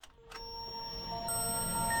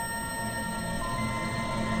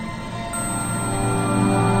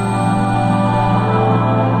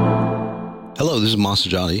is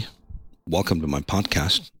Masajati. Welcome to my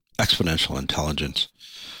podcast, Exponential Intelligence.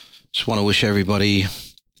 Just want to wish everybody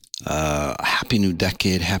a happy new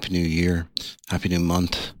decade, happy new year, happy new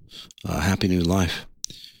month, happy new life.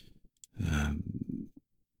 Um,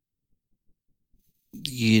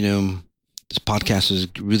 this podcast is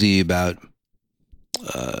really about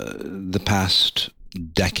the past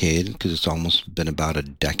decade, because it's almost been about a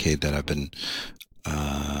decade that I've been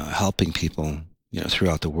helping people,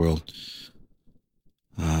 throughout the world.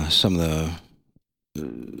 Some of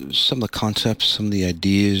the concepts, some of the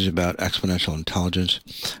ideas about exponential intelligence,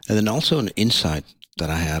 and then also an insight that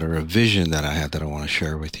I had, or a vision that I had, that I want to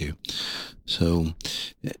share with you. So,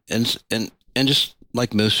 and just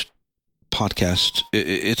like most podcasts,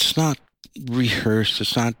 it's not rehearsed,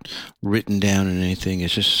 it's not written down in anything.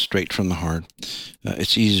 It's just straight from the heart.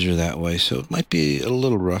 It's easier that way. So it might be a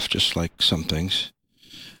little rough, just like some things.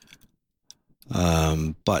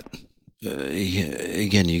 But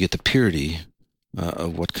again, you get the purity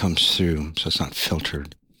of what comes through, so it's not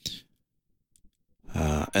filtered.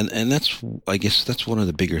 And that's, I guess, that's one of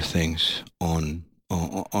the bigger things on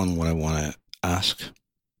what I want to ask,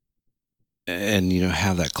 and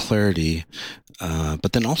have that clarity,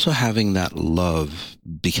 but then also having that love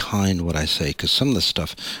behind what I say, because some of the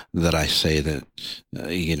stuff that I say that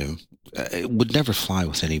it would never fly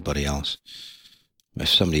with anybody else. If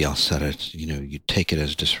somebody else said it, you take it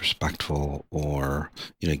as disrespectful, or,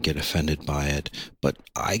 get offended by it. But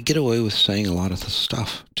I get away with saying a lot of the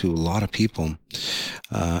stuff to a lot of people.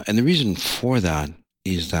 And the reason for that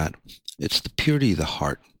is that it's the purity of the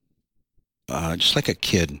heart. Just like a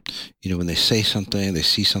kid, when they say something, they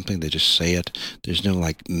see something, they just say it. There's no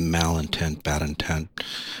like malintent, bad intent.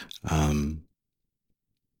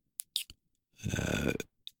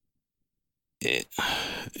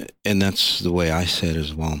 And that's the way I say it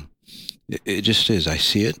as well. It just is. I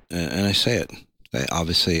see it and I say it. I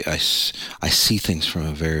see things from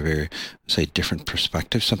a very, very, say, different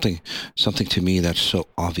perspective. Something to me that's so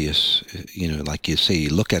obvious. Like you say, you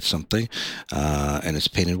look at something and it's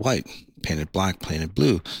painted white, painted black, painted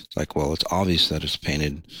blue. It's like, well, it's obvious that it's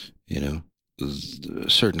painted, a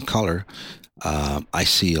certain color. I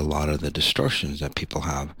see a lot of the distortions that people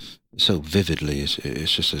have so vividly.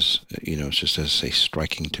 It's just as say,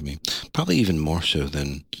 striking to me, probably even more so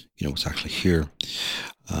than what's actually here.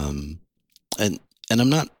 And I'm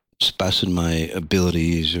not spousing my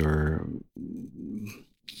abilities or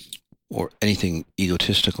anything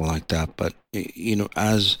egotistical like that, but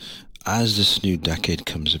as this new decade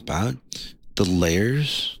comes about, the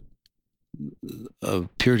layers of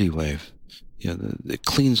Purity Wave, it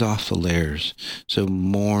cleans off the layers. So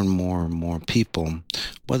more and more and more people,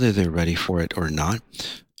 whether they're ready for it or not,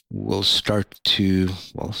 will start to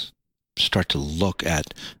look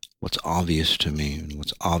at what's obvious to me and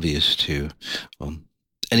what's obvious to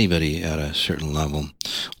anybody at a certain level.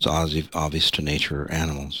 What's obvious to nature or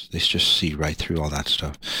animals. They just see right through all that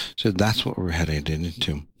stuff. So that's what we're heading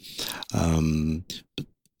into.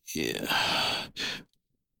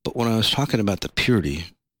 But when I was talking about the purity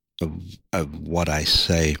of what I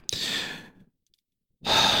say,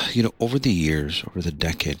 over the years, over the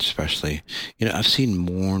decades especially, I've seen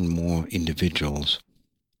more and more individuals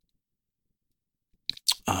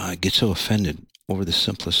get so offended over the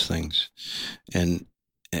simplest things, and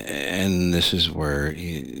this is where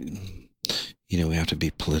we have to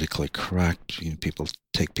be politically correct. People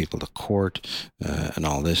take people to court and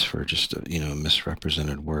all this for just a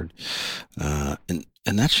misrepresented word, and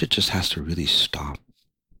that shit just has to really stop.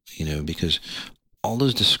 Because all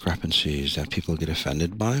those discrepancies that people get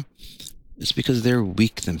offended by, it's because they're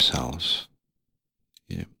weak themselves.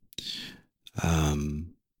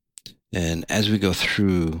 And as we go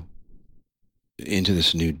through into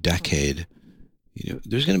this new decade,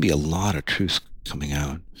 there's going to be a lot of truth coming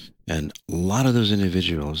out, and a lot of those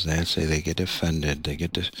individuals that say they get offended, they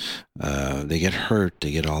get hurt,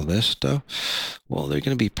 they get all this stuff. Well, they're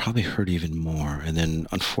going to be probably hurt even more, and then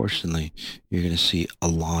unfortunately, you're going to see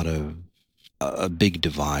a big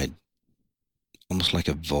divide, almost like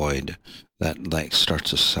a void that like starts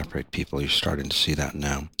to separate people. You're starting to see that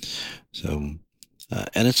now. So,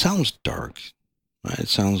 and it sounds dark, right? It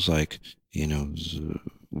sounds like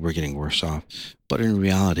we're getting worse off, but in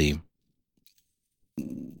reality,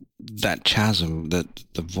 that chasm, that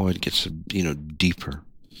the void gets deeper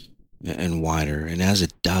and wider, and as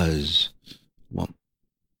it does, well,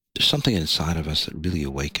 there's something inside of us that really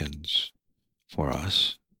awakens for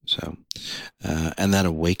us. So, and that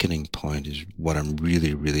awakening point is what I'm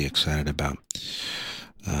really, really excited about.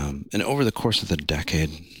 And over the course of the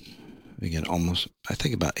decade, again, I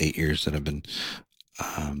think about 8 years that I've been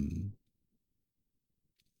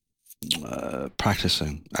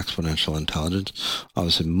practicing exponential intelligence.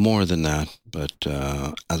 Obviously, more than that, but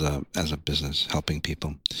as a business, helping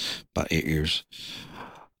people. About 8 years.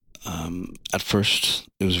 At first,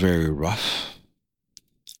 it was very rough.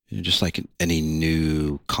 Just like any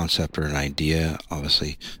new concept or an idea,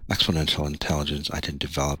 obviously, exponential intelligence, I didn't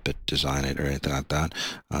develop it, design it, or anything like that.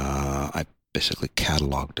 I basically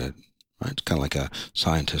cataloged it. Right? It's kind of like a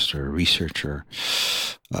scientist or a researcher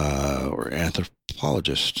or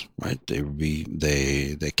anthropologist, right?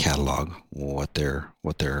 They catalog what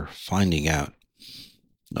they're finding out.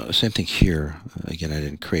 Same thing here. Again, I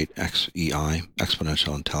didn't create XEI,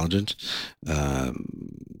 exponential intelligence.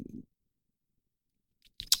 Um,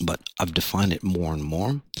 but I've defined it more and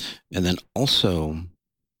more. And then also,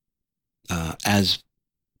 as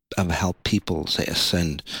I've helped people, say,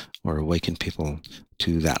 ascend or awaken people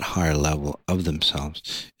to that higher level of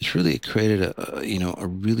themselves, it's really created a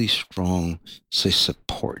really strong, say,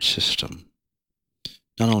 support system.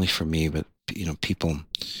 Not only for me, but people,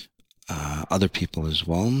 other people as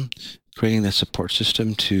well, creating that support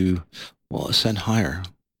system to, well, ascend higher,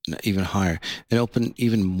 even higher, and open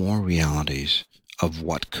even more realities of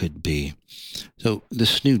what could be. So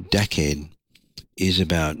this new decade is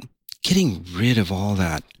about getting rid of all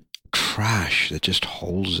that trash that just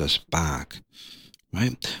holds us back,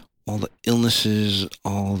 right? All the illnesses,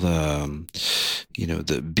 all the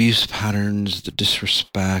abuse patterns, the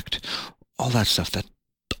disrespect, all that stuff.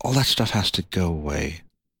 All that stuff has to go away.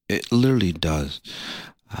 It literally does.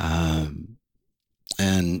 Um,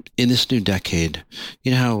 and in this new decade,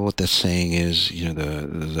 you know how what that saying is,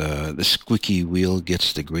 the squeaky wheel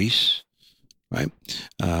gets the grease, right?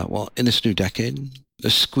 Well, in this new decade, the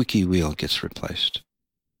squeaky wheel gets replaced.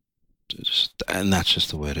 And that's just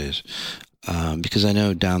the way it is. Because I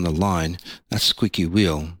know down the line, that squeaky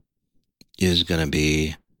wheel is going to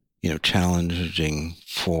be, challenging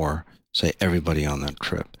for, say, everybody on that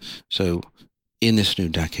trip. So in this new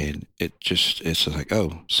decade, it's just like,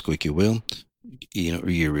 oh, squeaky wheel,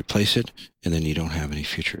 you replace it, and then you don't have any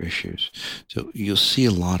future issues. So you'll see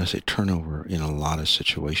a lot of, say, turnover in a lot of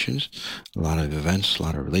situations, a lot of events, a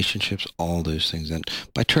lot of relationships, all those things. And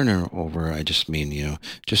by turnover, I just mean,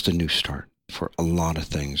 just a new start for a lot of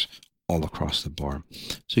things all across the board.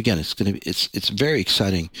 So again, it's very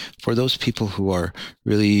exciting for those people who are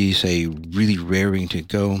really, say, really raring to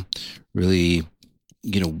go, really,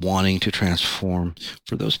 wanting to transform.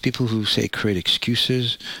 For those people who, say, create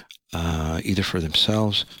excuses, either for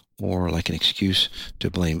themselves or like an excuse to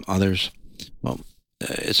blame others, well,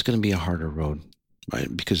 it's going to be a harder road,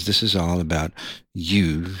 right? Because this is all about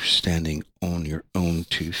you standing on your own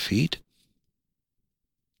 2 feet.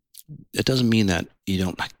 It doesn't mean that you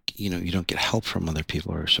don't get help from other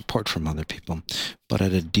people or support from other people, but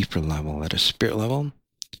at a deeper level, at a spirit level,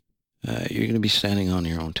 you're going to be standing on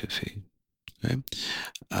your own 2 feet. Okay.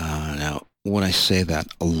 Now, when I say that,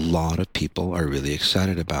 a lot of people are really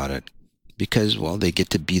excited about it because, well, they get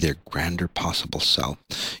to be their grander possible self.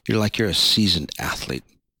 You're a seasoned athlete,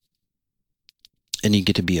 and you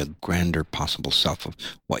get to be a grander possible self of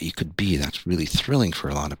what you could be. That's really thrilling for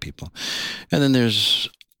a lot of people. And then there's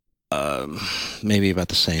maybe about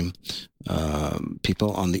the same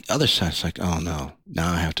people on the other side. It's like, oh no,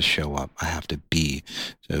 now I have to show up. I have to be.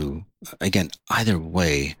 So again, either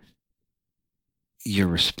way, you're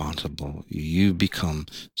responsible. You become,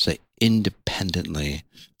 say, independently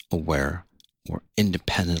aware or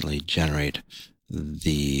independently generate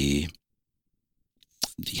the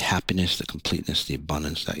happiness, the completeness, the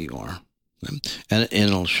abundance that you are, and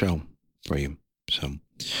it'll show for you. So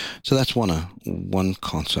that's one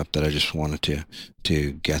concept that I just wanted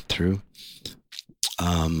to get through.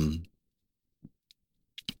 The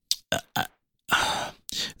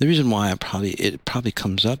reason why it probably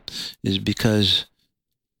comes up is because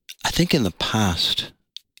I think in the past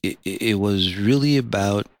it was really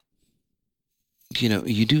about,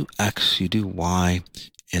 you do X, you do Y,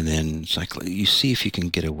 and then it's like you see if you can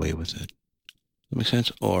get away with it. That makes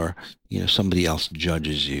sense? Or, somebody else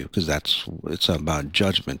judges you because it's about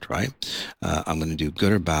judgment, right? I'm going to do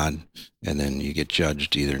good or bad, and then you get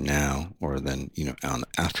judged either now or then, on the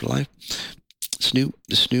afterlife. This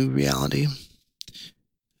new reality,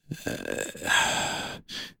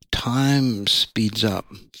 time speeds up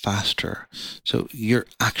faster. So your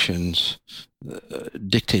actions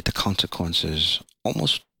dictate the consequences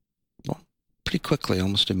almost, well, pretty quickly,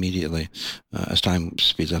 almost immediately, as time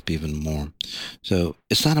speeds up even more. So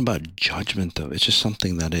it's not about judgment, though. It's just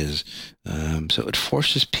something that is. So it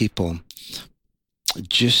forces people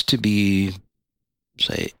just to be,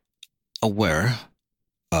 say, aware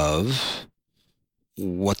of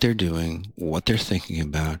what they're doing, what they're thinking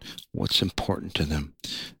about, what's important to them.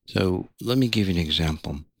 So let me give you an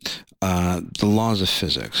example. The laws of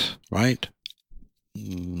physics, right?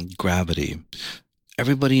 Gravity.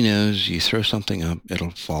 Everybody knows you throw something up,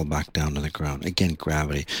 it'll fall back down to the ground. Again,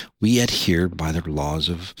 gravity. We adhere by the laws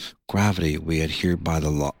of gravity. We adhere by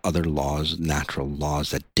the other laws, natural laws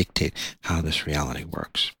that dictate how this reality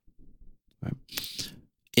works. Right?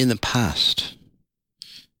 In the past,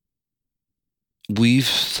 we've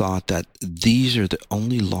thought that these are the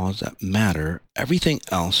only laws that matter. Everything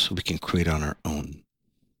else we can create on our own.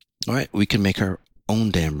 All right? We can make our own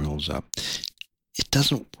damn rules up. It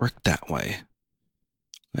doesn't work that way.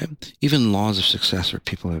 Right? Even laws of success where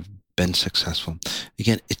people have been successful.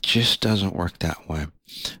 Again, it just doesn't work that way.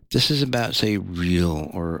 This is about, say, real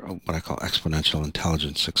or what I call exponential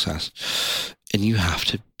intelligence success. And you have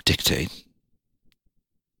to dictate.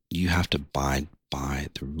 You have to abide by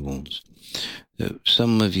the rules. So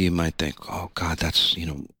some of you might think, oh, God, that's,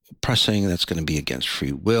 oppressing. That's going to be against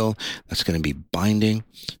free will. That's going to be binding.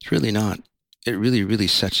 It's really not. It really, really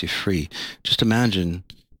sets you free. Just imagine,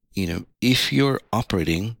 if you're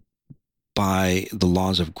operating by the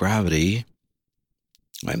laws of gravity,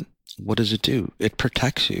 right? What does it do? It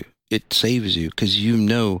protects you. It saves you because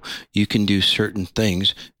you can do certain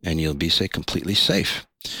things and you'll be, say, completely safe.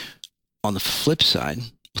 On the flip side,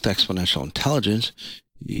 with exponential intelligence,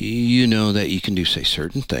 you know that you can do, say,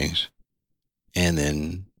 certain things and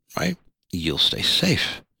then, right, you'll stay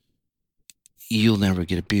safe. You'll never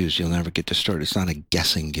get abused. You'll never get destroyed. It's not a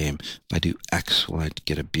guessing game. If I do X, will I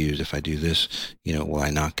get abused? If I do this, will I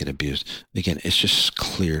not get abused? Again, it's just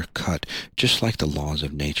clear cut, just like the laws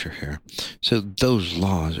of nature here. So those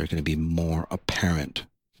laws are going to be more apparent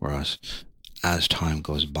for us as time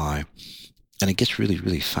goes by. And it gets really,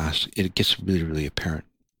 really fast. It gets really, really apparent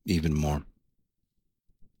even more.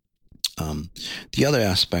 The other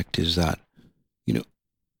aspect is that,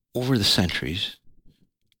 over the centuries,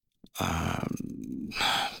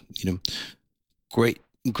 great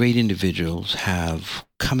individuals have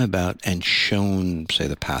come about and shown, say,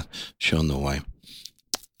 the path, shown the way.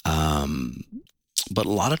 But a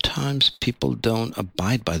lot of times people don't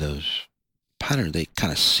abide by those patterns. They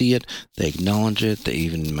kind of see it, they acknowledge it, they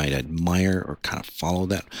even might admire or kind of follow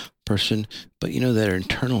that person. But their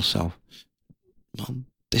internal self, well,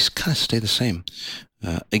 they kind of stay the same.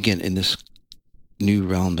 Again, in this new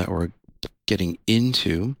realm that we're getting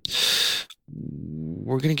into,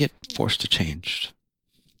 we're going to get forced to change.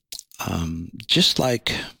 Just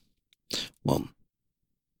like, well,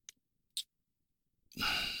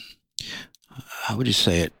 how would you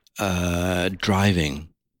say it? Driving,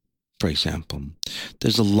 for example.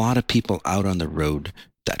 There's a lot of people out on the road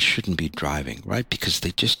that shouldn't be driving, right? Because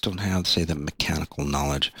they just don't have, say, the mechanical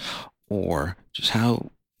knowledge or just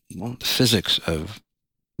how, the physics of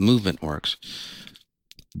movement works.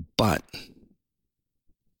 But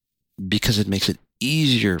because it makes it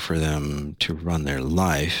easier for them to run their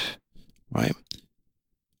life, right?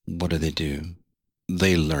 What do?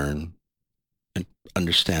 They learn and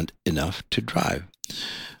understand enough to drive.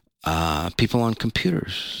 People on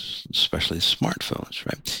computers, especially smartphones,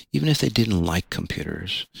 right? Even if they didn't like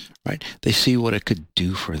computers, right? They see what it could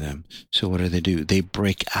do for them. So what do? They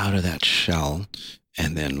break out of that shell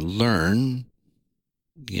and then learn,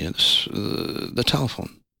 the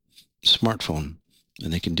telephone, smartphone,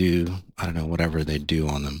 and they can do, whatever they do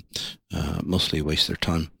on them. Mostly waste their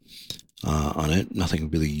time on it. Nothing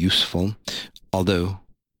really useful. Although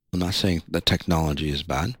I'm not saying that technology is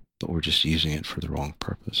bad, but we're just using it for the wrong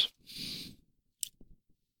purpose.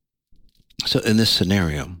 So in this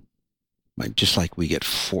scenario, right, just like we get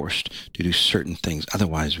forced to do certain things,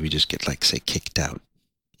 otherwise we just get, say, kicked out,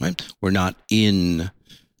 right? We're not in,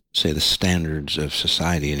 say, the standards of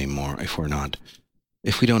society anymore if we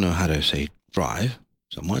don't know how to, say, drive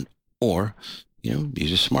someone or,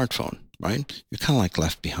 use a smartphone, right? You're kind of like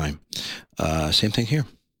left behind. Same thing here.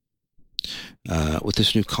 With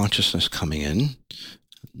this new consciousness coming in,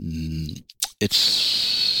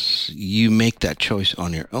 you make that choice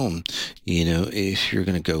on your own. If you're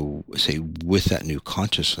going to go, say, with that new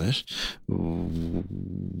consciousness,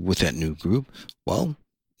 with that new group, well,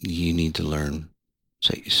 you need to learn,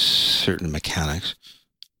 say, certain mechanics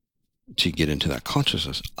to get into that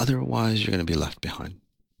consciousness. Otherwise, you're going to be left behind.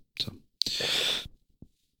 So,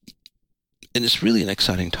 and it's really an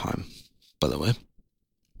exciting time, by the way.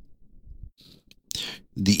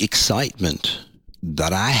 The excitement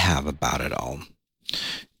that I have about it all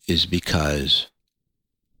is because,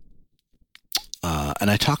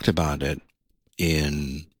 and I talked about it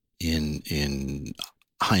in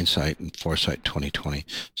hindsight and foresight 2020,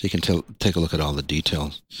 so you can take a look at all the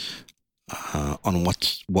details on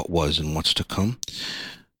what was and what's to come.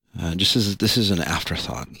 Just as this is an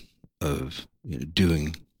afterthought of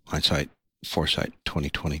doing hindsight, foresight,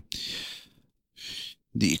 2020.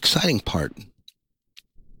 The exciting part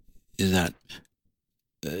is that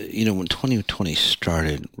when 2020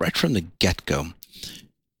 started, right from the get-go,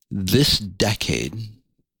 this decade,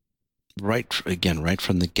 right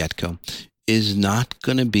from the get-go, is not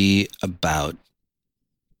going to be about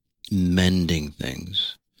mending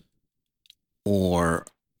things or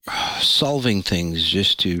solving things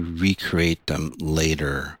just to recreate them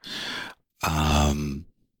later,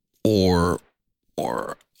 or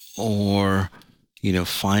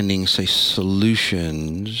finding, say,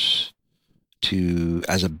 solutions to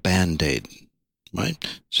as a band-aid,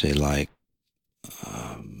 right? Say like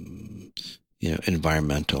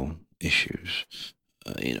environmental issues,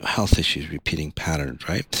 health issues, repeating patterns,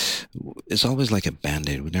 right? It's always like a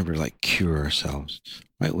band-aid. We never like cure ourselves,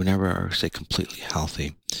 right? We never are, say, completely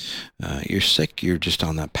healthy. You're sick, you're just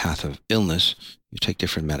on that path of illness. You take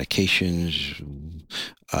different medications,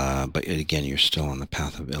 but again, you're still on the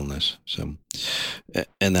path of illness. So,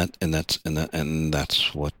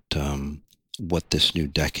 that's what this new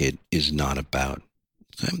decade is not about.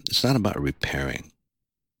 Okay? It's not about repairing.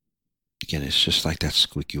 Again, it's just like that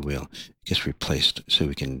squeaky wheel. It gets replaced so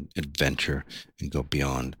we can adventure and go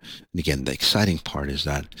beyond. And again, the exciting part is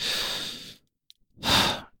that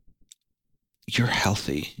you're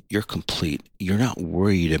healthy, you're complete, you're not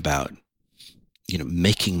worried about,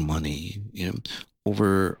 making money. I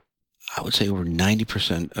would say over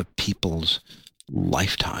 90% of people's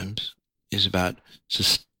lifetimes is about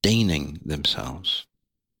sustaining themselves.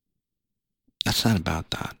 That's not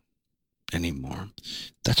about that anymore.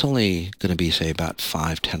 That's only going to be, say, about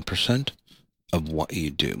 5-10% of what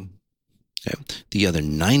you do. Okay? The other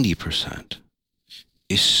 90%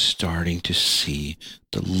 is starting to see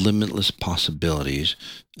the limitless possibilities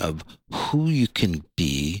of who you can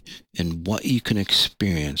be and what you can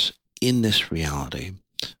experience in this reality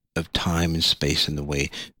of time and space, and the way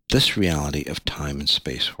this reality of time and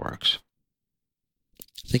space works.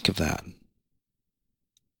 Think of that.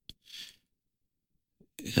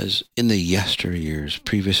 Because in the yesteryears,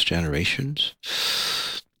 previous generations,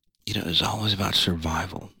 it was always about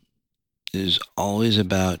survival. It is always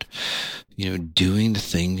about, doing the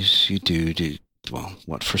things you do to,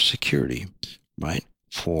 for security, right?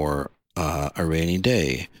 For a rainy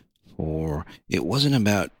day. Or it wasn't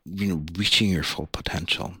about, reaching your full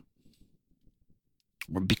potential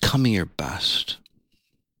or becoming your best.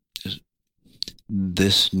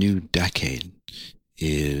 This new decade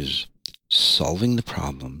is solving the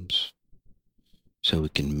problems so we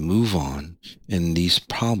can move on, and these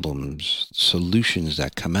problems, solutions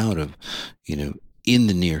that come out of, in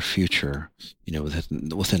the near future,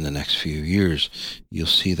 within the next few years, you'll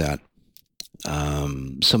see that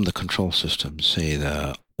some of the control systems, say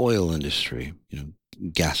the oil industry,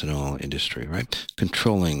 gas and oil industry, right,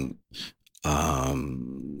 controlling, outputs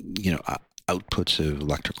of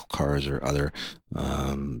electrical cars or other,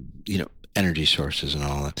 energy sources and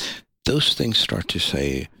all that. Those things start to,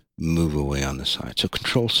 say, move away on the side. So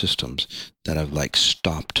control systems that have like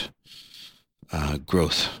stopped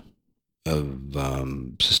growth of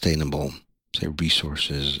sustainable, say,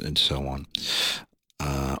 resources and so on,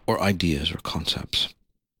 or ideas or concepts.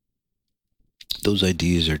 Those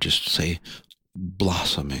ideas are just, say,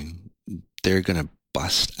 blossoming. They're going to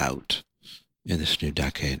bust out in this new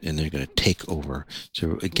decade, and they're going to take over.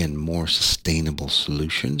 So again, more sustainable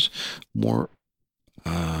solutions, more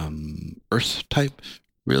Earth type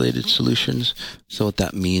related solutions. So what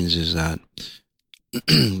that means is that,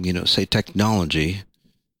 say technology,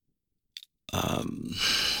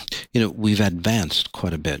 we've advanced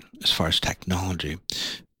quite a bit as far as technology,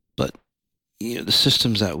 but the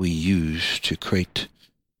systems that we use to create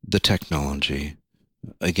the technology,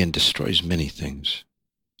 again, destroys many things.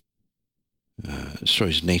 It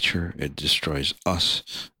destroys nature. It destroys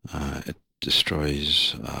us. It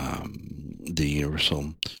destroys the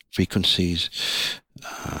universal frequencies.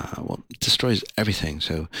 It destroys everything.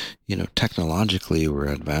 So, technologically we're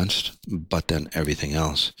advanced, but then everything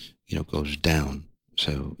else, goes down.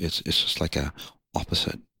 So it's just like a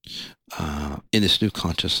opposite. In this new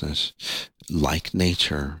consciousness, like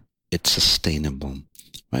nature, it's sustainable,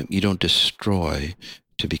 right? You don't destroy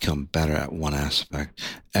to become better at one aspect.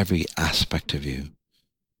 Every aspect of you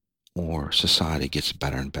or society gets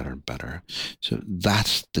better and better and better. So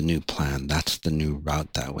that's the new plan. That's the new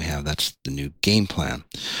route that we have. That's the new game plan.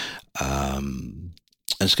 And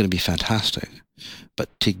it's going to be fantastic.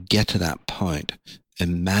 But to get to that point,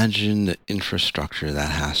 imagine the infrastructure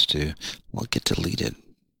that has to, get deleted.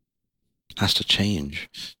 has to change.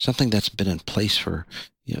 Something that's been in place for,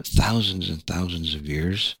 thousands and thousands of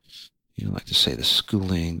years. Like to say the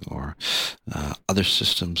schooling or other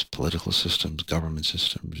systems, political systems, government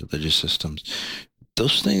systems, religious systems.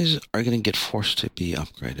 Those things are going to get forced to be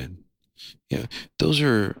upgraded. Those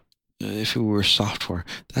are, if it were software,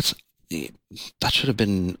 that should have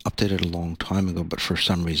been updated a long time ago, but for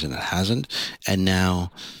some reason it hasn't. And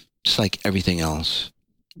now, just like everything else,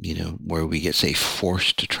 where we get, say,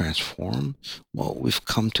 forced to transform, well, we've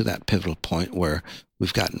come to that pivotal point where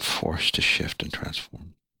we've gotten forced to shift and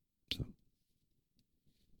transform.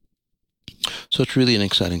 So it's really an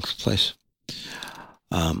exciting place.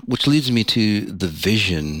 Which leads me to the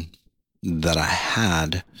vision that I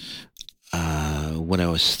had when I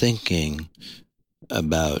was thinking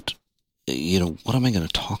about, what am I going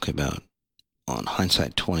to talk about on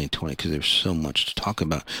Hindsight 2020? Because there's so much to talk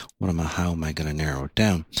about. How am I going to narrow it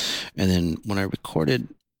down? And then when I recorded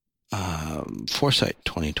Foresight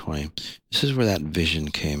 2020, this is where that vision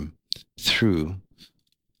came through.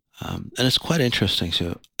 And it's quite interesting.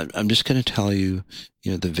 So I'm just going to tell you,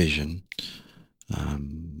 the vision,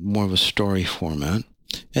 more of a story format,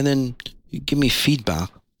 and then you give me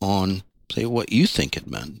feedback on, say, what you think it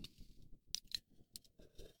meant.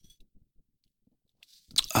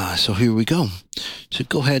 So here we go. So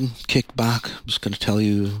go ahead and kick back. I'm just going to tell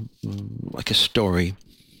you like a story.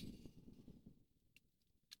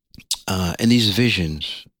 And these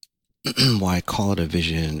visions, why I call it a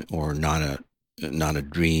vision or not a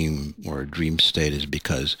dream or a dream state is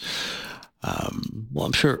because,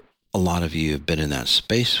 I'm sure a lot of you have been in that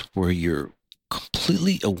space where you're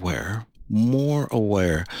completely aware, more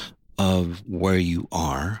aware of where you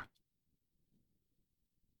are,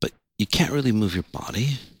 but you can't really move your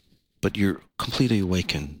body, but you're completely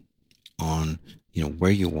awakened on, where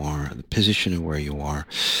you are, the position of where you are,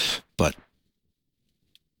 but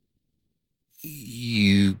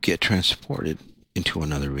you get transported into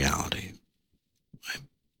another reality. Right?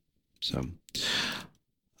 So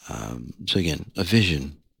again, a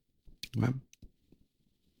vision, right?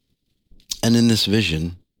 And in this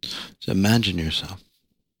vision, so imagine yourself,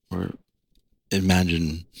 or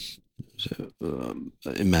imagine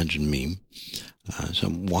me. So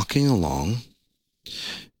I'm walking along,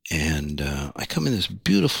 and I come in this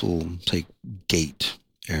beautiful, say, gate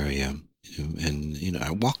area, and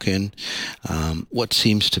I walk in what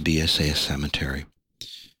seems to be, a cemetery.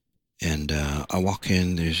 And I walk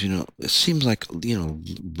in. There's, it seems like,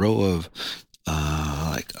 row of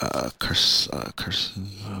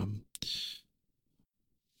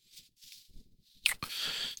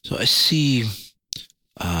so I see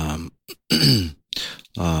a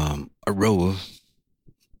row of,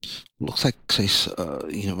 looks like, say,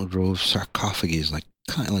 a row of sarcophagus, like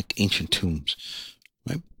kind of like ancient tombs,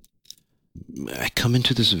 right? I come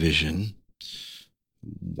into this vision,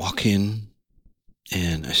 walk in,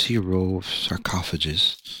 and I see a row of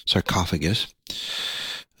sarcophagus.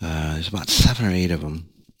 There's about 7 or 8 of them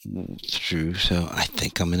through. So I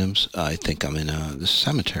think I'm in this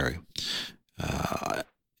cemetery.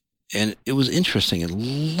 And it was interesting. It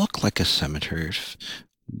looked like a cemetery,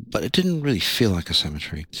 but it didn't really feel like a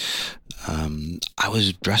cemetery. I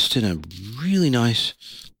was dressed in a really nice,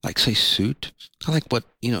 like, say, suit, kind of like what,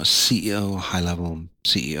 a CEO, high-level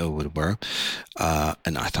CEO would wear.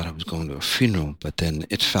 And I thought I was going to a funeral, but then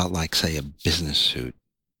it felt like, say, a business suit.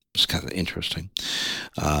 It was kind of interesting.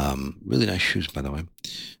 Really nice shoes, by the way.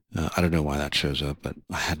 I don't know why that shows up, but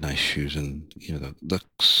I had nice shoes, and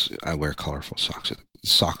I wear colorful socks. The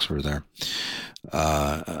socks were there,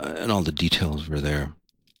 and all the details were there.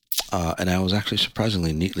 And I was actually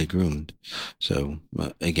surprisingly neatly groomed. So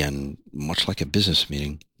again, much like a business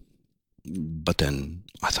meeting. But then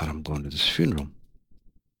I thought, I'm going to this funeral,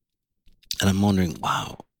 and I'm wondering,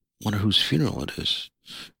 wow, wonder whose funeral it is.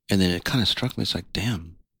 And then it kind of struck me. It's like,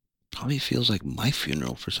 damn, probably feels like my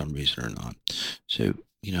funeral for some reason or not. So,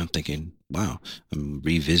 I'm thinking, wow, I'm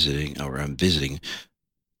visiting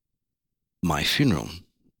my funeral.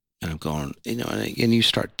 And I'm going, and you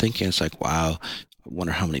start thinking, it's like, wow, I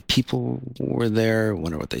wonder how many people were there, I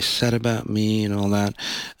wonder what they said about me and all that.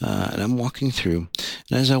 And I'm walking through,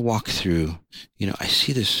 and as I walk through, I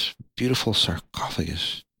see this beautiful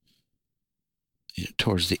sarcophagus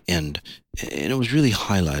towards the end, and it was really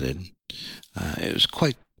highlighted.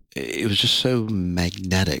 It was just so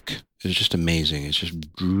magnetic. It was just amazing. It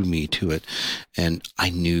just drew me to it. And I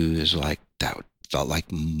knew it was like, that felt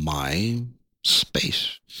like my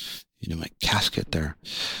space, my casket there.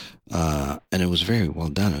 And it was very well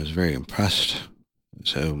done. I was very impressed.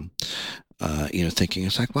 So, thinking,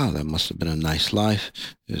 it's like, wow, that must have been a nice life.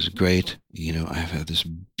 It was great. I've had this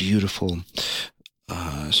beautiful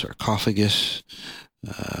sarcophagus,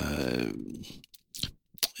 uh,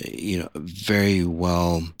 very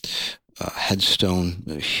well headstone,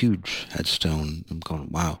 a huge headstone. I'm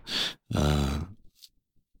going, wow, uh,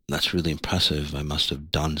 that's really impressive. I must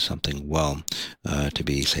have done something well to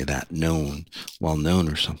be, say, that well known,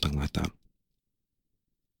 or something like that.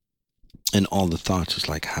 And all the thoughts is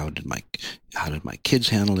like, how did my kids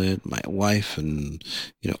handle it, my wife, and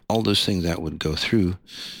all those things that would go through,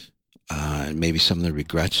 and maybe some of the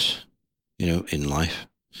regrets, in life,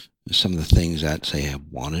 some of the things that, say, I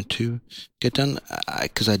wanted to get done,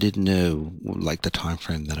 because I didn't know, like, the time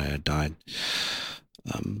frame that I had died.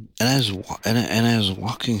 And I was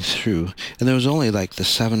walking through, and there was only like the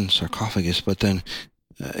seven sarcophagus, but then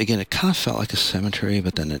again, it kind of felt like a cemetery,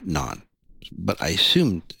 but then it not. But I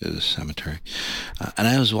assumed it was a cemetery. And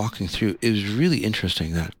I was walking through. It was really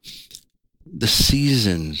interesting that the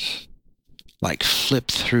seasons like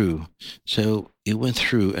flipped through. So it went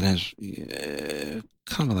through, and has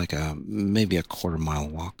kind of like maybe a quarter-mile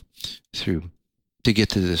walk through to get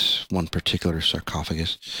to this one particular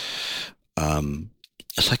sarcophagus. Um,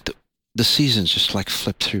 it's like the seasons just like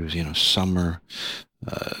flip through. Summer,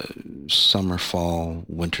 uh, summer, fall,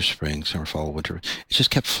 winter, spring, summer, fall, winter. It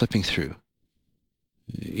just kept flipping through.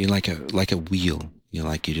 You like a wheel.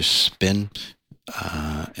 Like you just spin,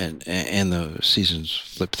 and the seasons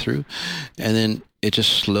flip through, and then it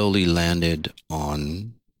just slowly landed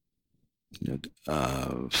on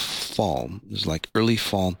fall. It was like early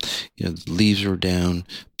fall. The leaves were down,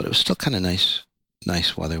 but it was still kind of nice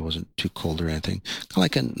weather. It wasn't too cold or anything. Kind of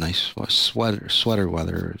like a nice sweater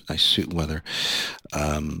weather, nice suit weather.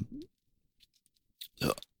 Um,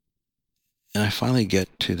 and I finally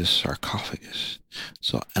get to the sarcophagus.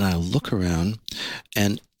 So, and I look around,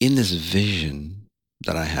 and in this vision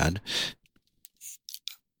that I had,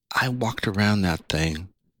 I walked around that thing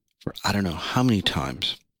for I don't know how many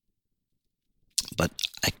times, but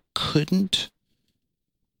I couldn't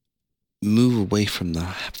move away from the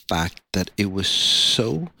fact that it was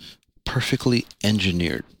so perfectly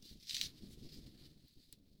engineered.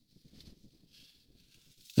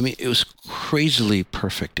 I mean, it was crazily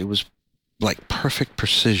perfect. It was like perfect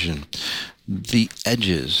precision. The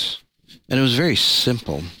edges, and it was very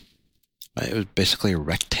simple. Right? It was basically a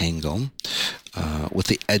rectangle with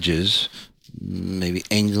the edges maybe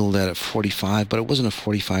angled at a 45, but it wasn't a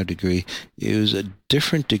 45 degree. It was a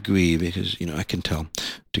different degree because, I can tell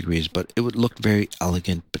degrees, but it would look very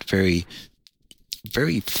elegant, but very,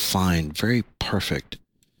 very fine, very perfect.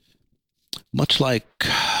 Much like,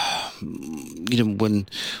 when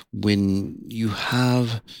you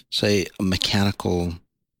have, say, a mechanical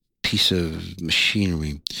piece of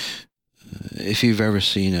machinery, if you've ever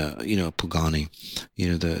seen a Pagani,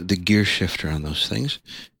 the gear shifter on those things,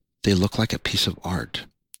 they look like a piece of art.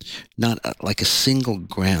 Not like a single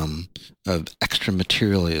gram of extra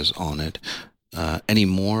material is on it, any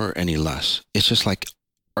more or any less. It's just like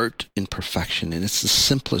art in perfection, and it's the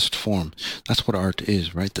simplest form. That's what art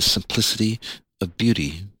is, right? The simplicity of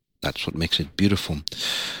beauty. That's what makes it beautiful.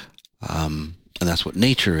 And that's what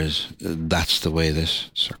nature is. That's the way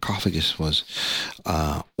this sarcophagus was,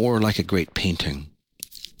 or like a great painting.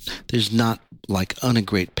 There's not like on a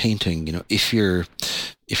great painting, if you're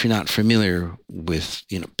not familiar with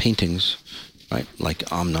paintings, right? Like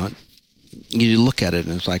I'm not. You look at it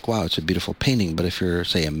and it's like, wow, it's a beautiful painting. But if you're,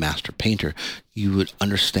 say, a master painter, you would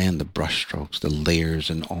understand the brushstrokes, the layers,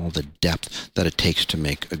 and all the depth that it takes to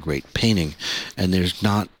make a great painting. And there's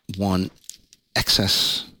not one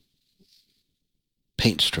excess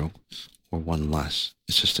paint stroke or one less.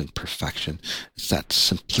 It's just in perfection. It's that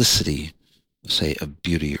simplicity, say, of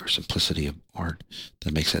beauty or simplicity of art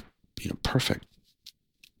that makes it, perfect.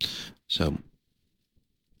 So,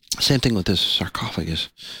 same thing with this sarcophagus.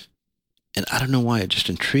 And I don't know why it just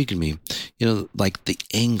intrigued me. Like the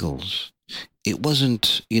angles. It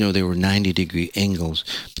wasn't, they were 90-degree angles,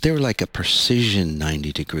 but they were like a precision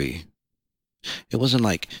 90 degree. It wasn't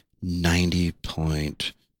like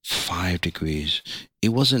 90.5 degrees.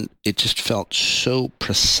 It just felt so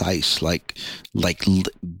precise, like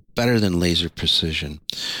better than laser precision.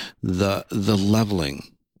 The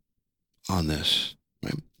leveling on this,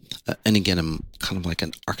 right? And again, I'm kind of like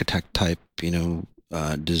an architect type,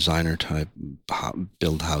 designer type,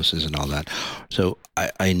 build houses and all that. So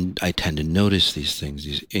I tend to notice these things,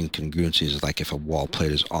 these incongruencies, like if a wall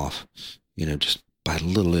plate is off, just by a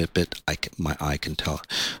little bit, my eye can tell.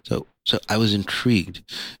 So I was intrigued.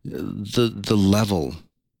 The level,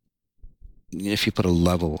 if you put a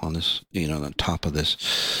level on this, on the top of this,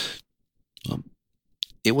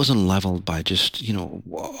 it wasn't leveled by just,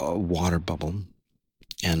 a water bubble.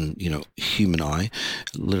 and human eye,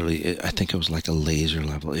 literally, I think it was like a laser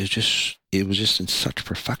level. It was just in such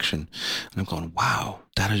perfection, and I'm going, wow,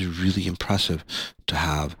 that is really impressive to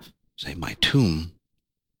have, say, my tomb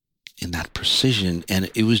in that precision. And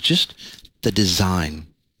it was just the design,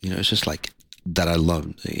 it's just like that. I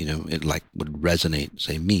loved, it like would resonate,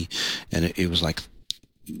 say, me. And it was like,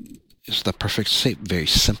 it's the perfect shape, very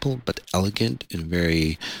simple but elegant, and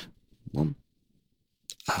very, well,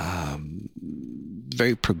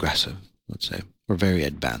 very progressive, let's say, or very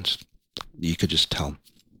advanced. You could just tell.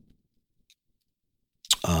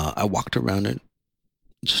 I walked around it,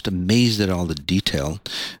 just amazed at all the detail.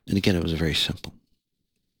 And again, it was very simple.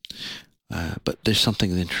 But there's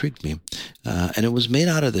something that intrigued me. And it was made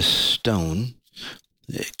out of this stone.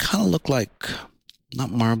 It kind of looked like, not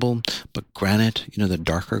marble, but granite, the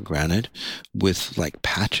darker granite with like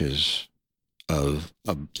patches of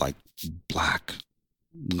like black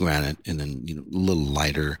granite, and then, a little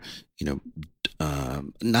lighter, you know,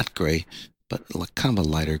 not gray, but like kind of a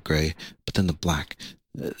lighter gray, but then the black.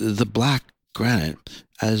 The black granite,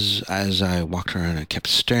 as I walked around, I kept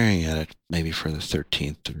staring at it, maybe for the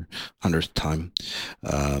 13th or 100th time.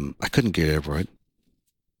 I couldn't get over it.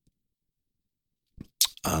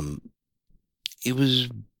 Um, it was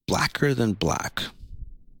blacker than black.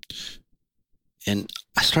 And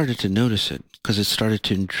I started to notice it because it started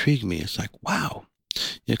to intrigue me. It's like, wow,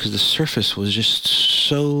 because the surface was just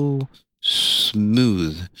so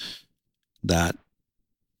smooth that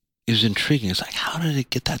it was intriguing. It's like, how did it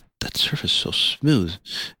get that surface so smooth?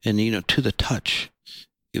 And, to the touch,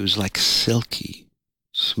 it was like silky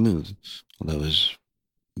smooth, although it was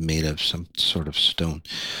made of some sort of stone.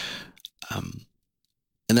 Um,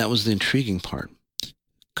 and that was the intriguing part,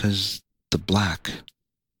 because the black,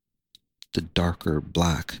 the darker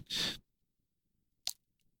black,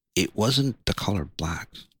 it wasn't the color black.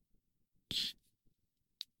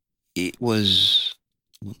 It was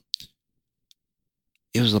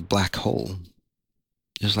it was a black hole.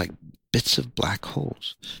 It was like bits of black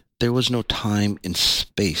holes. There was no time and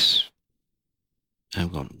space. And I'm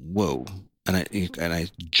going, whoa. And I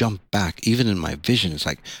jumped back. Even in my vision, it's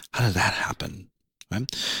like, how did that happen? Right?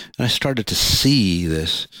 And I started to see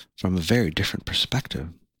this from a very different perspective.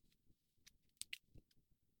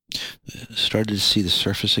 Started to see the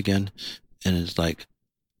surface again, and it's like,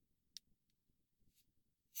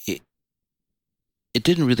 it it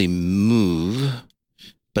didn't really move,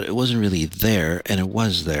 but it wasn't really there, and it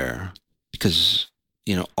was there because,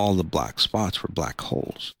 all the black spots were black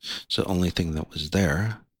holes. So the only thing that was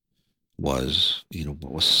there was,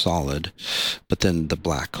 what was solid. But then the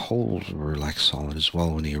black holes were like solid as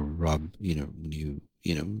well when you rub your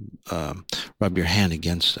hand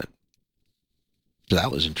against it. So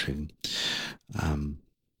that was intriguing. Um,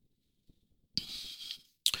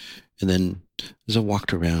 and then as I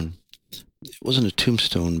walked around, it wasn't a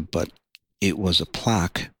tombstone, but it was a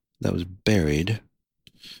plaque that was buried,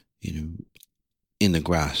 you know, in the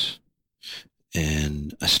grass.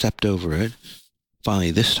 And I stepped over it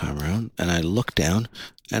finally this time around, and I looked down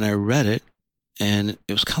and I read it, and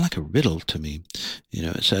it was kind of like a riddle to me.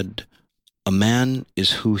 It said, "A man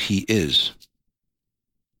is who he is."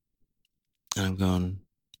 And I'm going,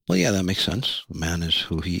 well, yeah, that makes sense. A man is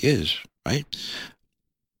who he is, right?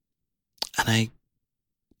 And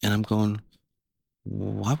I'm going,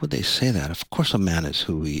 why would they say that? Of course, a man is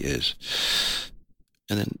who he is.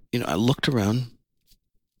 And then, I looked around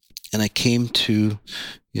and I came to,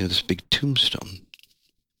 this big tombstone.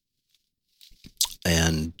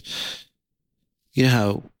 And you know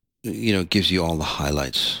how, it gives you all the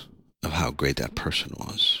highlights of how great that person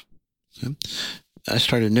was. Okay? I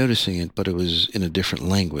started noticing it, but it was in a different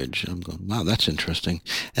language. And I'm going, wow, that's interesting.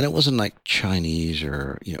 And it wasn't like Chinese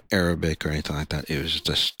or, Arabic or anything like that. It was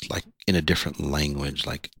just like in a different language,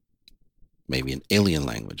 like maybe an alien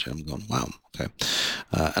language. I'm going, wow, okay.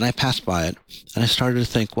 And I passed by it, and I started to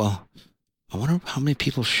think, well, I wonder how many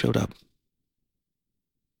people showed up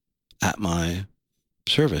at my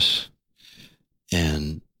service.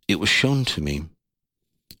 And it was shown to me,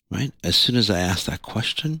 right? As soon as I asked that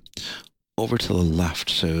question, over to the left,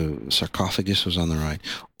 so sarcophagus was on the right.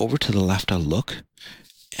 Over to the left, I look,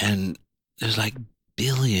 and there's like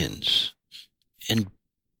billions and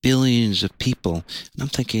billions of people. And I'm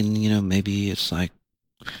thinking, maybe it's like,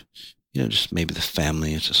 just maybe the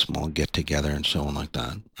family, it's a small get together and so on like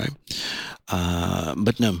that, right?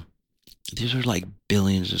 But no, these are like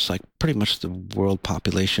billions. It's like pretty much the world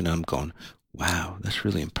population. I'm going, wow, that's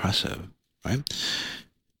really impressive, right?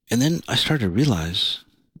 And then I started to realize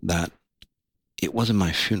that it wasn't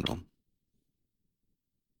my funeral.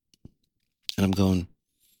 And I'm going,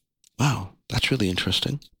 wow, that's really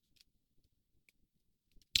interesting.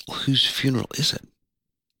 whose funeral is it?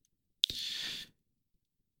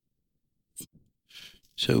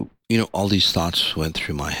 So, all these thoughts went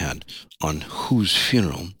through my head on whose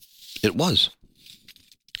funeral it was.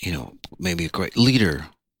 Maybe a great leader,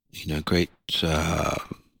 great, I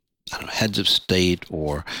don't know, heads of state,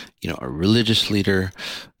 or, a religious leader.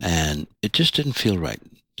 And it just didn't feel right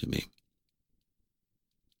to me.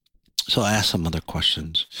 So I asked some other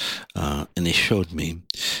questions, and they showed me.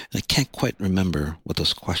 And I can't quite remember what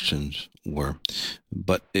those questions were,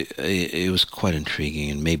 but it was quite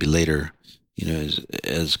intriguing. And maybe later,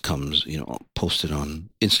 as comes, posted on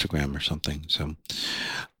Instagram or something.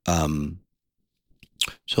 Um,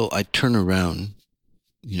 so I turn around,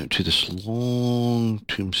 to this long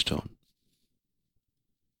tombstone.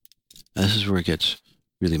 And this is where it gets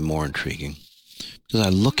really more intriguing, because I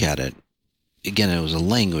look at it. Again, it was a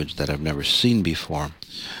language that I've never seen before.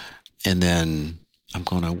 And then I'm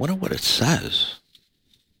going, I wonder what it says.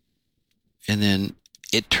 And then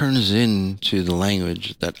it turns into the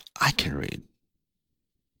language that I can read.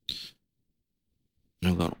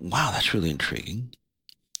 And I'm going, wow, that's really intriguing.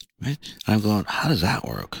 Right? And I'm going, how does that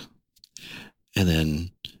work? And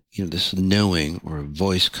then, this knowing or a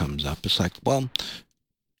voice comes up. It's like, well,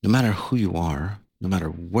 no matter who you are, no matter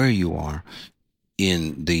where you are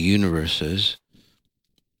in the universes,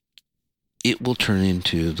 it will turn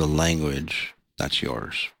into the language that's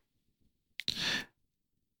yours.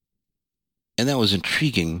 And that was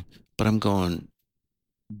intriguing, but I'm going,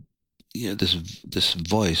 this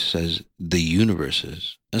voice says the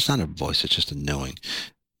universes. That's not a voice, it's just a knowing.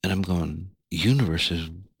 And I'm going, universes,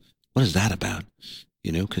 what is that about?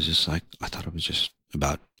 Because it's like, I thought it was just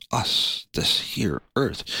about us, this here,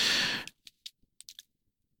 Earth.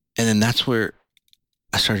 And then that's where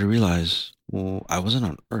I started to realize, well, I wasn't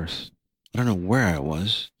on Earth. I don't know where I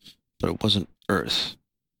was, but it wasn't Earth.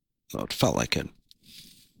 Well, it felt like it.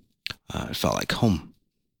 It felt like home.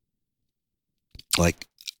 Like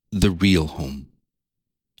the real home.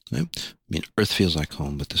 Okay? I mean, Earth feels like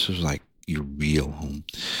home, but this was like your real home.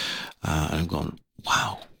 And I'm going,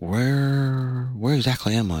 wow, where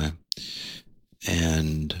exactly am I?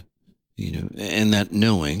 And, and that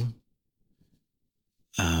knowing,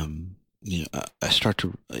 I start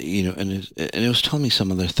to, and it was telling me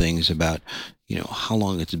some other things about, how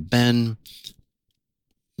long it's been,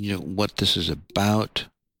 what this is about,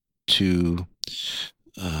 to,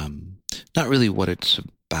 not really what it's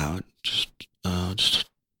about, just,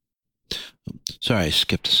 sorry, I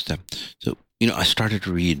skipped a step. So, I started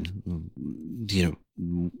to read,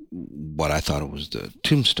 what I thought it was the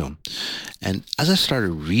tombstone. And as I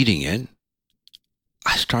started reading it,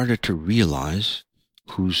 I started to realize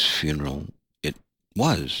whose funeral it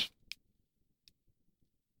was.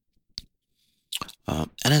 And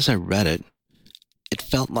as I read it, it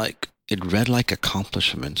felt like it read like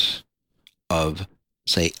accomplishments of,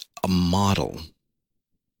 say, a model.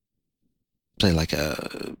 Say like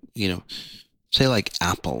say like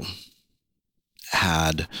Apple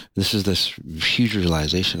had, this is this huge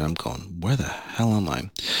realization. I'm going, where the hell am I?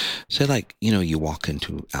 Say like, you walk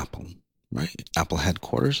into Apple, right? Apple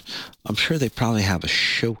headquarters. I'm sure they probably have a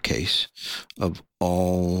showcase of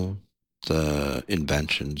all the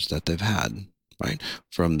inventions that they've had, right?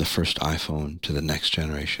 From the first iPhone to the next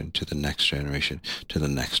generation, to the next generation, to the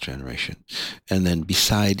next generation. And then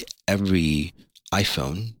beside every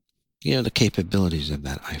iPhone, the capabilities of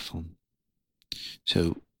that iPhone.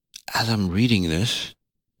 So as I'm reading this,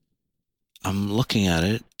 I'm looking at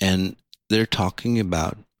it, and they're talking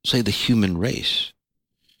about, say, the human race.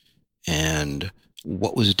 And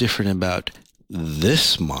what was different about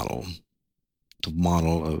this model, the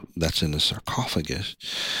model that's in the sarcophagus.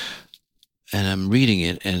 And I'm reading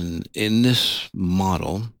it, and in this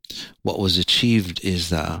model, what was achieved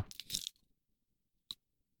is that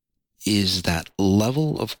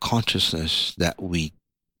level of consciousness that we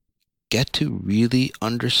get to really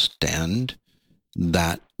understand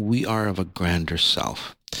that we are of a grander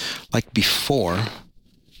self. Like before,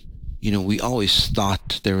 we always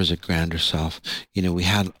thought there was a grander self. We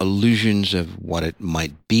had illusions of what it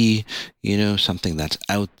might be, something that's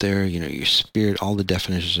out there, your spirit, all the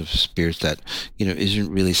definitions of spirit that,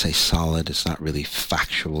 isn't really, say, solid. It's not really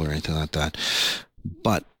factual or anything like that.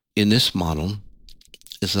 But in this model,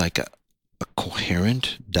 it's like a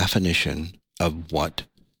coherent definition of what,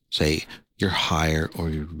 say, your higher or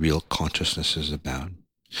your real consciousness is about.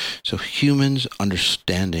 So humans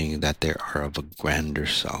understanding that they are of a grander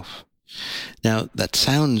self. Now, that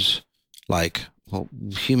sounds like, well,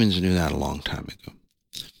 humans knew that a long time ago.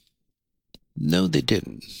 No, they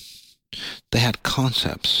didn't. They had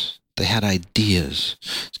concepts. They had ideas.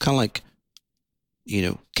 It's kind of like,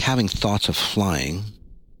 having thoughts of flying,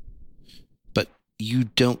 you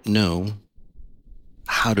don't know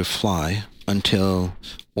how to fly until,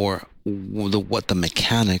 or what the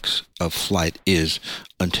mechanics of flight is,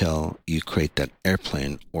 until you create that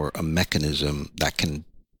airplane or a mechanism that can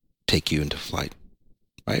take you into flight,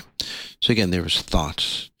 right? So again, there was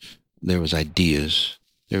thoughts, there was ideas,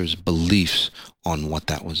 there was beliefs on what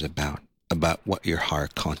that was about what your higher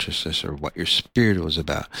consciousness or what your spirit was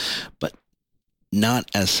about, but not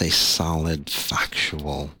as a solid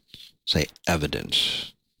factual, say,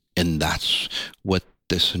 evidence. And that's what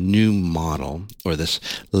this new model, or this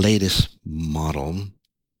latest model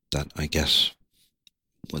that I guess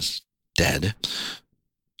was dead,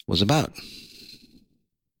 was about.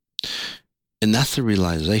 And that's the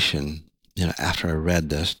realization, after I read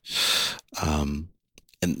this, and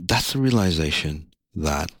that's the realization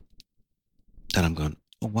that I'm going,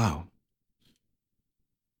 oh wow,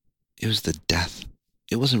 it was the death.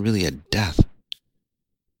 It wasn't really a death.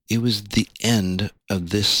 It was the end of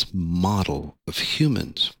this model of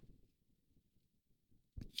humans.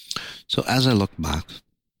 So as I look back,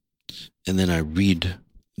 and then I read,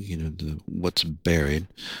 what's buried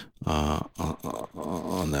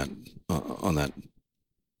on that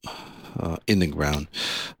in the ground.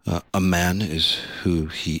 A man is who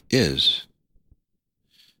he is,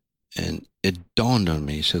 and it dawned on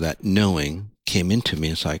me. So that knowing came into me.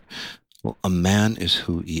 It's like, well, a man is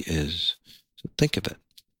who he is. So think of it.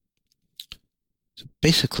 So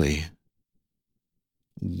basically,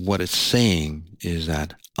 what it's saying is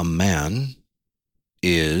that a man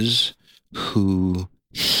is who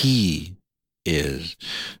he is.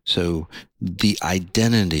 So the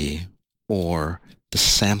identity or the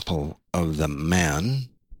sample of the man,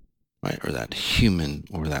 right, or that human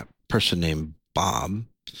or that person named Bob,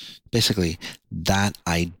 basically that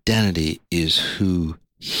identity is who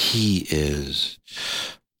he is.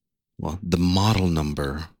 Well, the model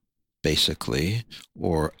number, basically,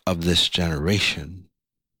 or of this generation,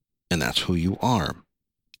 and that's who you are,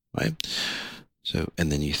 right? So,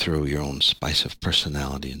 and then you throw your own spice of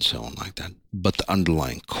personality and so on like that. But the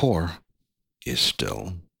underlying core is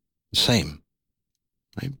still the same,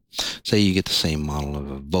 right? Say you get the same model of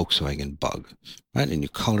a Volkswagen Bug, right? And you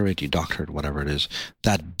color it, you doctor it, whatever it is.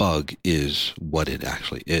 That bug is what it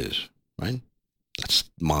actually is, right? That's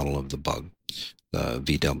the model of the bug, the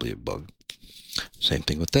VW Bug. Same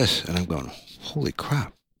thing with this. And I'm going, holy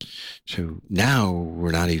crap. So now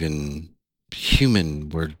we're not even human,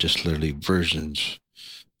 we're just literally versions,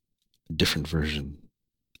 a different version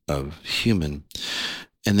of human.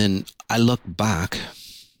 And then I look back,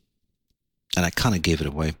 and I kind of gave it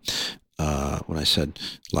away when I said,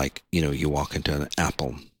 like, you walk into an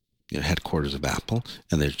Apple, headquarters of Apple,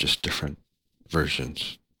 and there's just different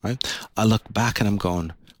versions, right? I look back and I'm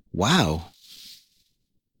going, wow,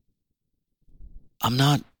 I'm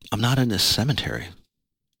not in a cemetery.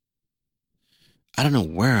 I don't know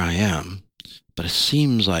where I am, but it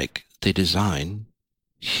seems like they design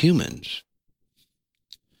humans.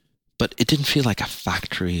 But it didn't feel like a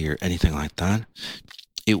factory or anything like that.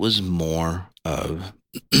 It was more of,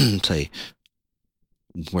 say,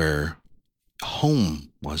 where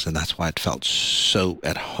home was, and that's why it felt so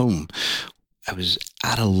at home. I was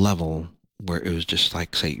at a level where it was just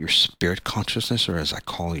like, say, your spirit consciousness, or as I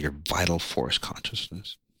call it, your vital force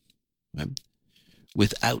consciousness, right?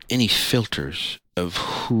 Without any filters of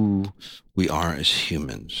who we are as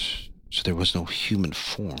humans. So there was no human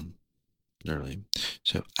form, literally.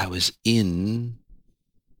 So I was in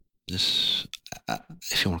this,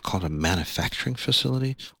 if you want to call it a manufacturing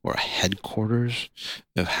facility or a headquarters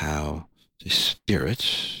of how the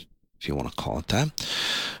spirits, if you want to call it that,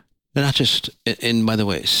 they're not just, and by the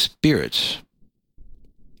way, spirits,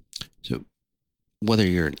 so whether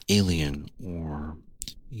you're an alien or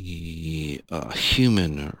a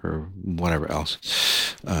human or whatever else,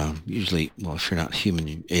 usually, well, if you're not human,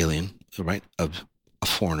 you're alien, right, of a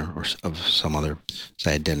foreigner or of some other,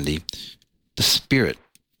 say, identity, the spirit,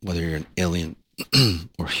 whether you're an alien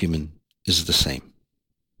or human, is the same.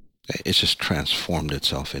 Okay? It's just transformed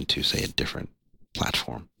itself into, say, a different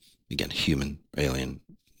platform. Again, human, alien,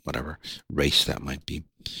 whatever race that might be.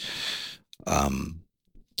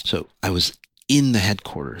 So I was in the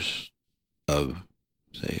headquarters of,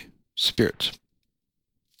 say, spirits.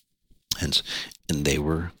 And they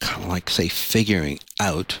were kind of like, say, figuring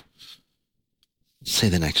out, say,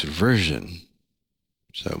 the next version.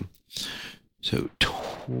 So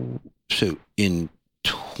in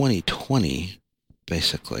 2020,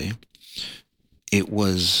 basically, it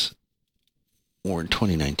was, or in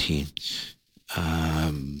 2019,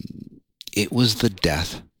 it was the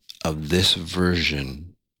death of this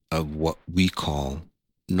version of what we call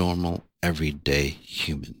normal, everyday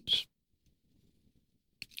humans.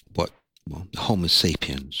 well, Homo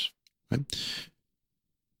sapiens, right?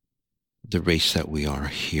 The race that we are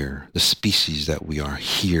here, the species that we are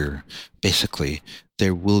here, basically,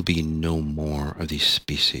 there will be no more of these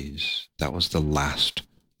species. That was the last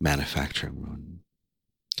manufacturing run.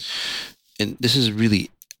 And this is really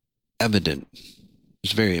evident.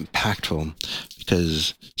 It's very impactful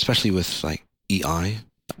because, especially with like EI,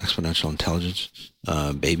 exponential intelligence,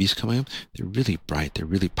 babies coming up, they're really bright, they're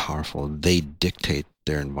really powerful. They dictate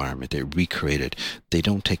their environment, they recreate it. They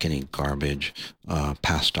don't take any garbage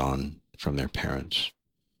passed on from their parents.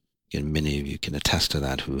 And many of you can attest to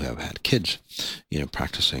that who have had kids,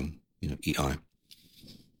 practicing, EI.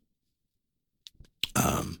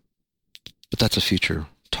 But that's a future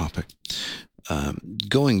topic.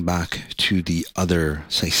 Going back to the other,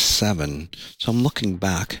 say, 7. So I'm looking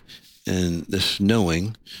back, and this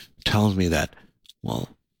knowing tells me that, well,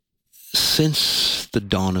 since the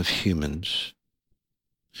dawn of humans,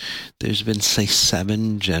 there's been, say,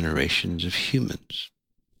 7 generations of humans.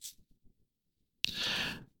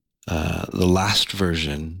 The last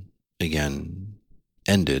version, again,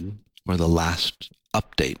 ended, or the last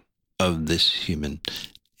update of this human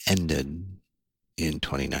ended in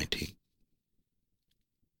 2019.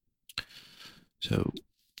 So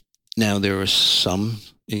now there are some,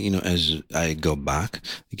 as I go back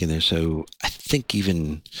again, so I think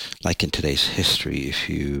even like in today's history, if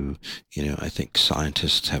I think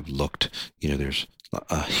scientists have looked, there's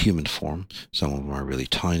a human form. Some of them are really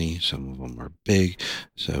tiny, some of them are big.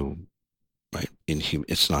 So, right,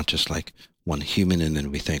 it's not just like one human and then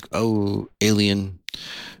we think, oh, alien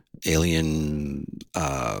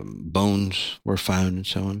bones were found and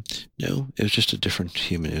so on. No, it was just a different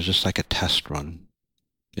human. It was just like a test run.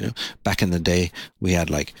 Back in the day, we had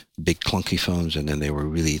like big clunky phones, and then they were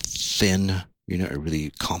really thin,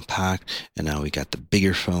 really compact. And now we got the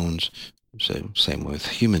bigger phones. So same with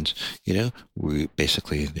humans. We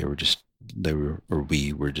basically we were just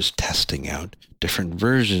testing out different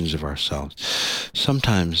versions of ourselves.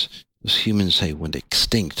 Sometimes those humans, say, went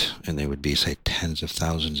extinct, and they would be, say, tens of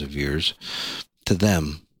thousands of years. To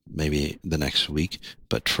them, maybe the next week,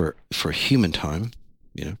 but for human time,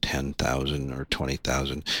 10,000 or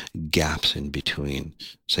 20,000 gaps in between,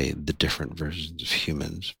 say, the different versions of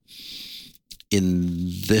humans. In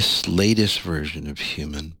this latest version of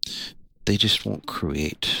human, they just won't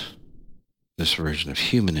create this version of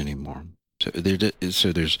human anymore. So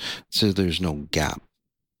there's no gap.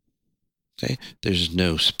 Okay, there's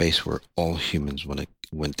no space where all humans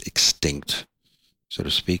went extinct, so to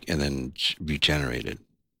speak, and then regenerated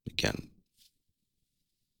again.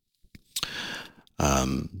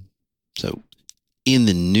 So in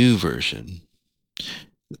the new version,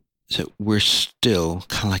 so we're still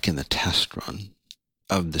kind of like in the test run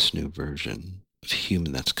of this new version of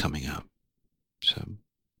human that's coming up. So,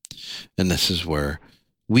 and this is where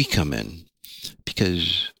we come in,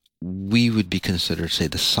 because we would be considered, say,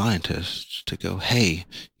 the scientists to go, hey,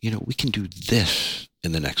 we can do this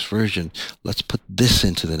in the next version. Let's put this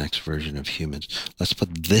into the next version of humans. Let's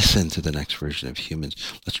put this into the next version of humans.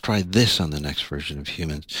 Let's try this on the next version of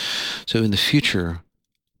humans. So in the future,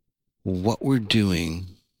 what we're doing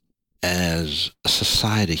as a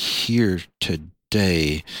society here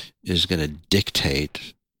today is going to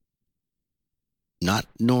dictate, not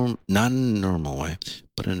in a normal way,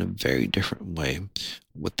 but in a very different way,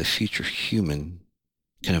 what the future human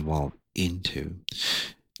can evolve into.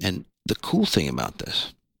 And the cool thing about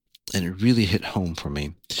this, and it really hit home for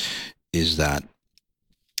me, is that,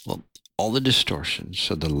 well, all the distortions,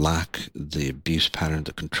 so the lack, the abuse pattern,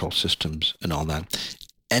 the control systems, and all that,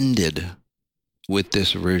 ended with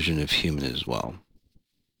this version of human as well.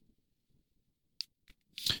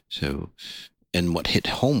 So, and what hit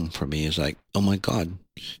home for me is like, oh my God,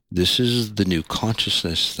 this is the new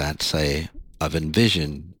consciousness that, say, I've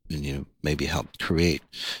envisioned and, maybe helped create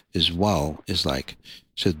as well, is like,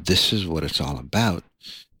 so this is what it's all about.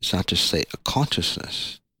 It's not just, say, a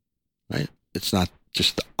consciousness, right? It's not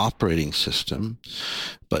just the operating system,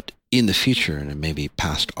 but in the future, and maybe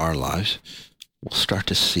past our lives, we'll start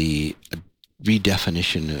to see a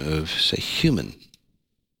redefinition of, say, human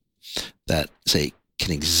that, say,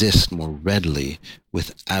 can exist more readily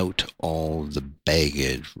without all the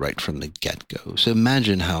baggage right from the get-go. So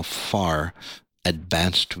imagine how far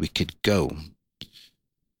advanced we could go,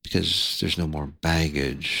 because there's no more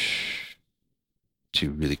baggage to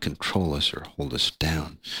really control us or hold us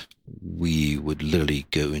down. We would literally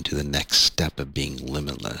go into the next step of being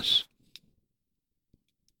limitless.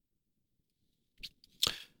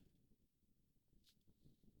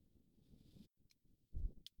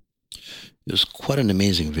 It was quite an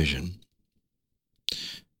amazing vision.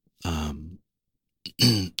 And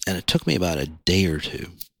it took me about a day or two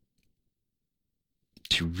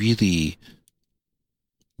to really,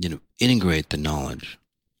 integrate the knowledge.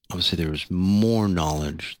 Obviously, there was more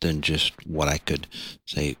knowledge than just what I could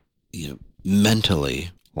say, mentally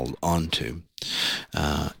hold on to.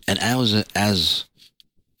 And as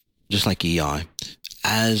just like EI,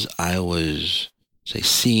 as I was, say,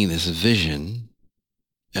 seeing this vision,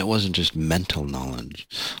 it wasn't just mental knowledge.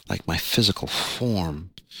 Like my physical form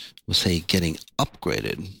was, say, getting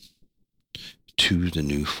upgraded to the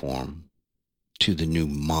new form, to the new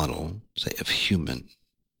model, say, of human.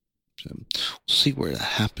 So we'll see where that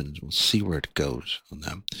happens. We'll see where it goes on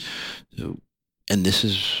that. So, and this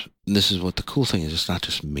is what the cool thing is. It's not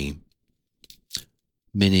just me.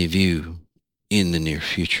 Many of you in the near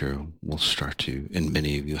future will start to, and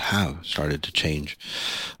many of you have started to change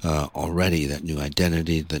already, that new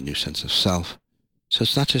identity, that new sense of self. So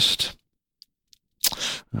it's not just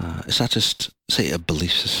say a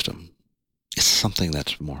belief system. It's something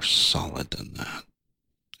that's more solid than that.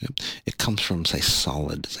 It comes from, say,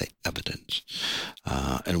 solid, say, evidence.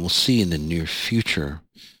 And we'll see in the near future,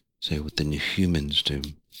 say, what the new humans do.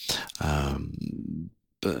 And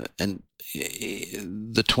the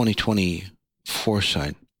 2020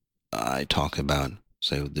 foresight, I talk about,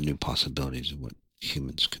 say, the new possibilities of what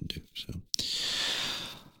humans can do. So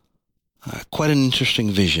quite an interesting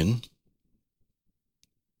vision.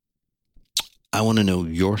 I want to know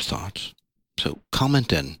your thoughts. So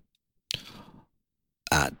comment in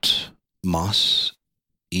at Moss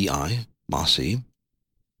EI, Mossy,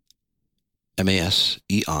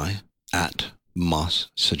 MASEI at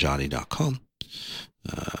MossSajati.com.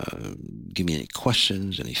 Give me any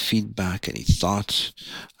questions, any feedback, any thoughts.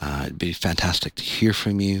 It'd be fantastic to hear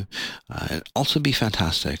from you. It'd also be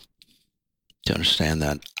fantastic to understand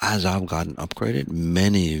that as I've gotten upgraded,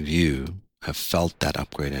 many of you have felt that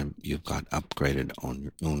upgrade and you've got upgraded on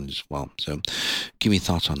your own as well. So give me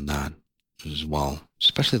thoughts on that as well,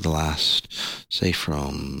 especially the last, say,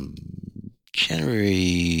 from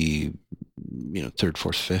January, 3rd,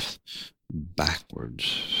 4th, 5th,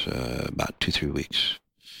 backwards, about 2-3 weeks.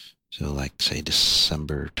 So like, say,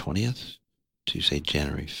 December 20th to, say,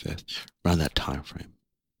 January 5th, around that time frame,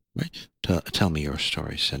 right? Tell me your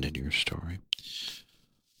story. Send in your story.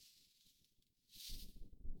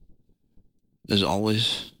 As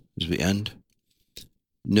always, as we end,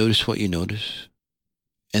 notice what you notice,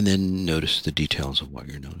 and then notice the details of what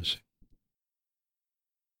you're noticing.